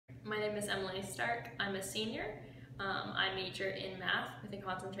My name is Emily Stark. I'm a senior. I major in math with a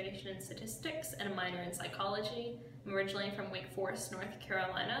concentration in statistics and a minor in psychology. I'm originally from Wake Forest, North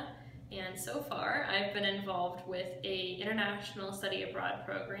Carolina, and so far I've been involved with an international study abroad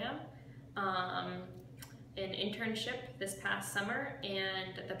program, an internship this past summer,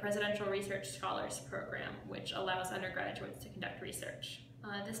 and the Presidential Research Scholars Program, which allows undergraduates to conduct research.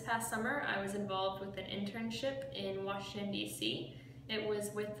 This past summer I was involved with an internship in Washington, D.C. It was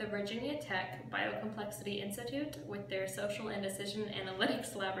with the Virginia Tech Biocomplexity Institute with their Social and Decision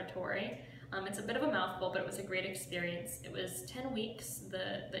Analytics Laboratory. It's a bit of a mouthful, but it was a great experience. It was 10 weeks.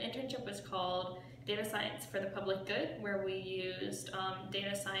 The internship was called Data Science for the Public Good, where we used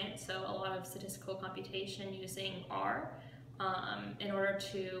data science, so a lot of statistical computation using R, in order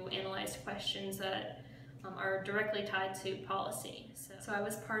to analyze questions that are directly tied to policy. So I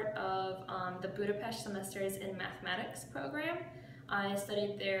was part of the Budapest Semesters in Mathematics program. I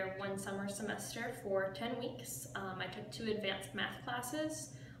studied there one summer semester for 10 weeks. I took 2 advanced math classes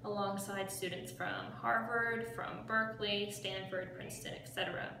alongside students from Harvard, from Berkeley, Stanford, Princeton,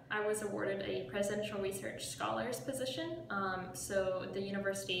 etc. I was awarded a Presidential Research Scholars position, so the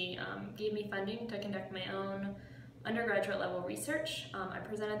university gave me funding to conduct my own undergraduate level research. I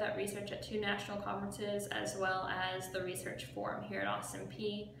presented that research at 2 national conferences as well as the research forum here at Austin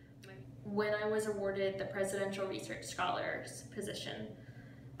Peay. When I was awarded the Presidential Research Scholars position,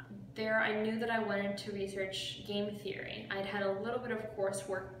 there I knew that I wanted to research game theory. I'd had a little bit of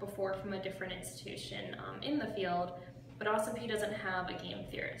coursework before from a different institution in the field, but Austin Peay doesn't have a game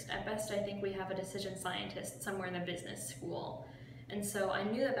theorist. At best, I think we have a decision scientist somewhere in the business school. And so I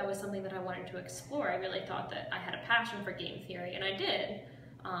knew that that was something that I wanted to explore. I really thought that I had a passion for game theory, and I did,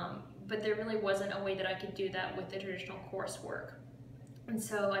 but there really wasn't a way that I could do that with the traditional coursework. And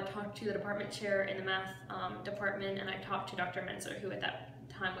so I talked to the department chair in the math department, and I talked to Dr. Menzer, who at that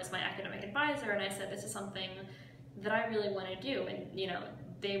time was my academic advisor, and I said, this is something that I really want to do, and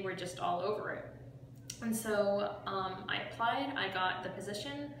they were just all over it. And so I applied, I got the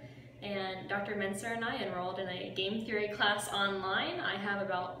position, and Dr. Menzer and I enrolled in a game theory class online. I have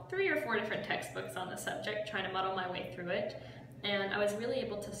about 3 or 4 different textbooks on the subject, trying to muddle my way through it. And I was really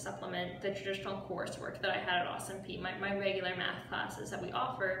able to supplement the traditional coursework that I had at Austin Peay, my regular math classes that we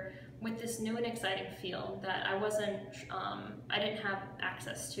offer, with this new and exciting field that I didn't have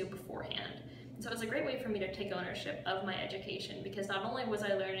access to beforehand. And so it was a great way for me to take ownership of my education, because not only was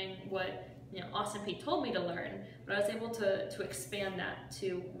I learning what Austin Peay told me to learn, but I was able to expand that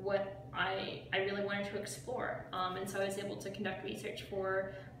to what I really wanted to explore. And so I was able to conduct research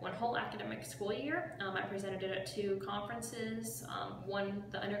for one whole academic school year. I presented it at 2 conferences, one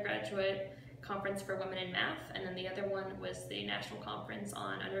the Undergraduate Conference for Women in Math, and then the other one was the National Conference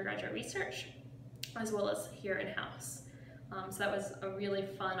on Undergraduate Research, as well as here in-house. So that was a really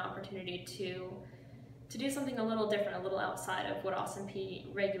fun opportunity to do something a little different, a little outside of what Austin Peay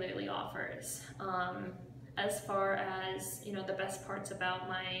regularly offers. As far as the best parts about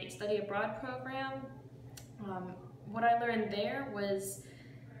my study abroad program, what I learned there was,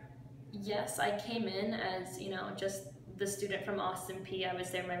 yes, I came in as just the student from Austin Peay. I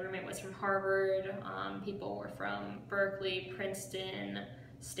was there, my roommate was from Harvard, people were from Berkeley, Princeton,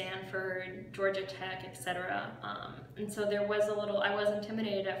 Stanford, Georgia Tech, etc. And so there was I was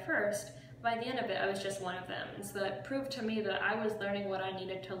intimidated at first. By the end of it, I was just one of them. And so that proved to me that I was learning what I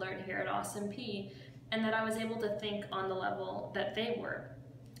needed to learn here at Austin Peay, and that I was able to think on the level that they were.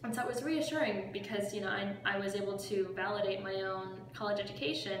 And so it was reassuring because I was able to validate my own college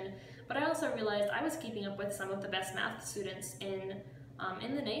education, but I also realized I was keeping up with some of the best math students in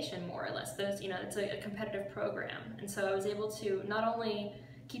the nation, more or less. It's a competitive program. And so I was able to not only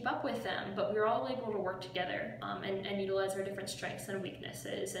keep up with them, but we were all able to work together and utilize our different strengths and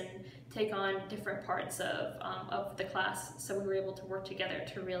weaknesses and take on different parts of the class. So we were able to work together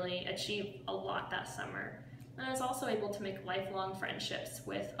to really achieve a lot that summer. And I was also able to make lifelong friendships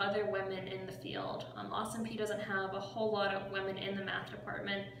with other women in the field. Austin Peay doesn't have a whole lot of women in the math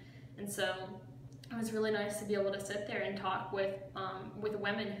department, and so it was really nice to be able to sit there and talk with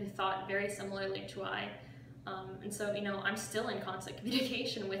women who thought very similarly to I. And so, I'm still in constant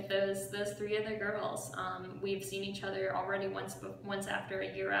communication with those 3 other girls. We've seen each other already once after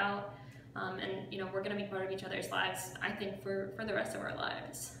a year out, and we're going to be part of each other's lives, I think, for the rest of our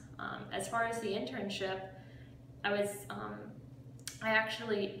lives. As far as the internship, I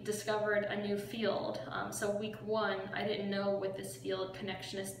actually discovered a new field. So week 1, I didn't know what this field,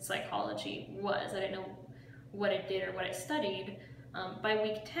 connectionist psychology, was. I didn't know what it did or what it studied. By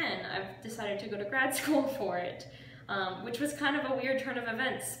week 10, I've decided to go to grad school for it, which was kind of a weird turn of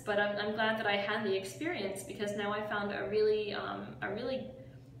events, but I'm glad that I had the experience, because now I found a really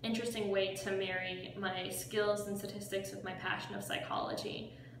interesting way to marry my skills in statistics with my passion of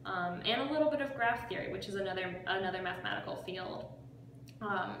psychology, and a little bit of graph theory, which is another mathematical field.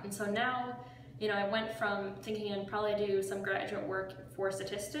 And so now, I went from thinking I'd probably do some graduate work for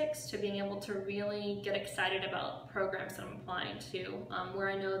statistics to being able to really get excited about programs that I'm applying to, where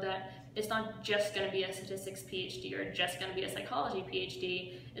I know that it's not just going to be a statistics PhD or just going to be a psychology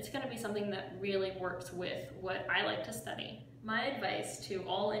PhD. It's going to be something that really works with what I like to study. My advice to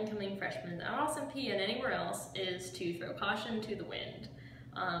all incoming freshmen at Peay and anywhere else is to throw caution to the wind.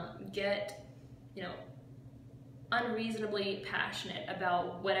 Get, unreasonably passionate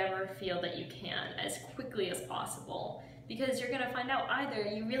about whatever field that you can as quickly as possible, because you're going to find out either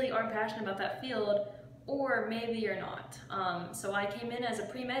you really are passionate about that field or maybe you're not. So I came in as a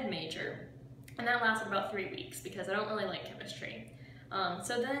pre-med major, and that lasted about 3 weeks because I don't really like chemistry.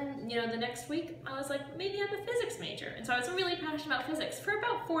 So then, the next week I was like, maybe I'm a physics major. And so I was really passionate about physics for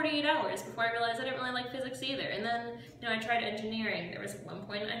about 48 hours before I realized I didn't really like physics either. And then, I tried engineering. There was at one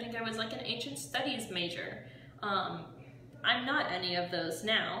point I think I was like an ancient studies major. I'm not any of those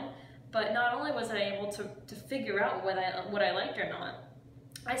now, but not only was I able to figure out what I liked or not,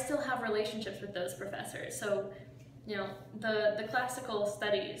 I still have relationships with those professors. So, the classical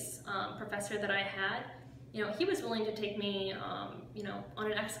studies professor that I had, he was willing to take me,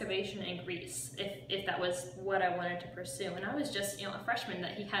 on an excavation in Greece if that was what I wanted to pursue. And I was just, a freshman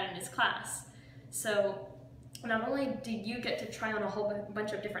that he had in his class. So not only do you get to try on a whole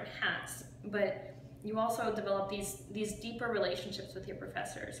bunch of different hats, but you also develop these deeper relationships with your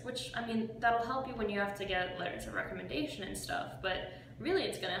professors, which, that'll help you when you have to get letters of recommendation and stuff, but really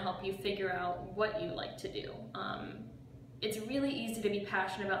it's going to help you figure out what you like to do. It's really easy to be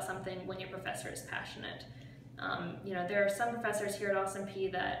passionate about something when your professor is passionate. There are some professors here at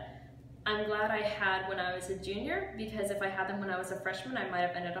Peay that I'm glad I had when I was a junior, because if I had them when I was a freshman, I might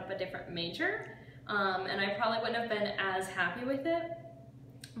have ended up a different major, and I probably wouldn't have been as happy with it,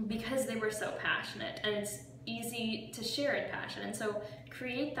 because they were so passionate, and it's easy to share in passion. And so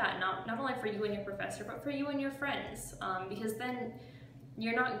create that not only for you and your professor, but for you and your friends, because then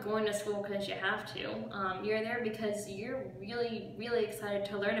you're not going to school because you have to. You're there because you're really, really excited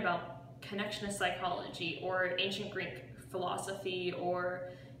to learn about connectionist psychology or ancient Greek philosophy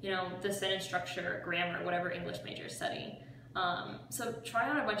or the sentence structure, grammar, whatever English majors study. So try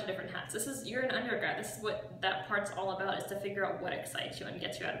on a bunch of different hats. You're an undergrad. This is what that part's all about, is to figure out what excites you and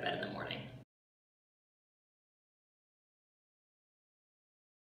gets you out of bed in the morning.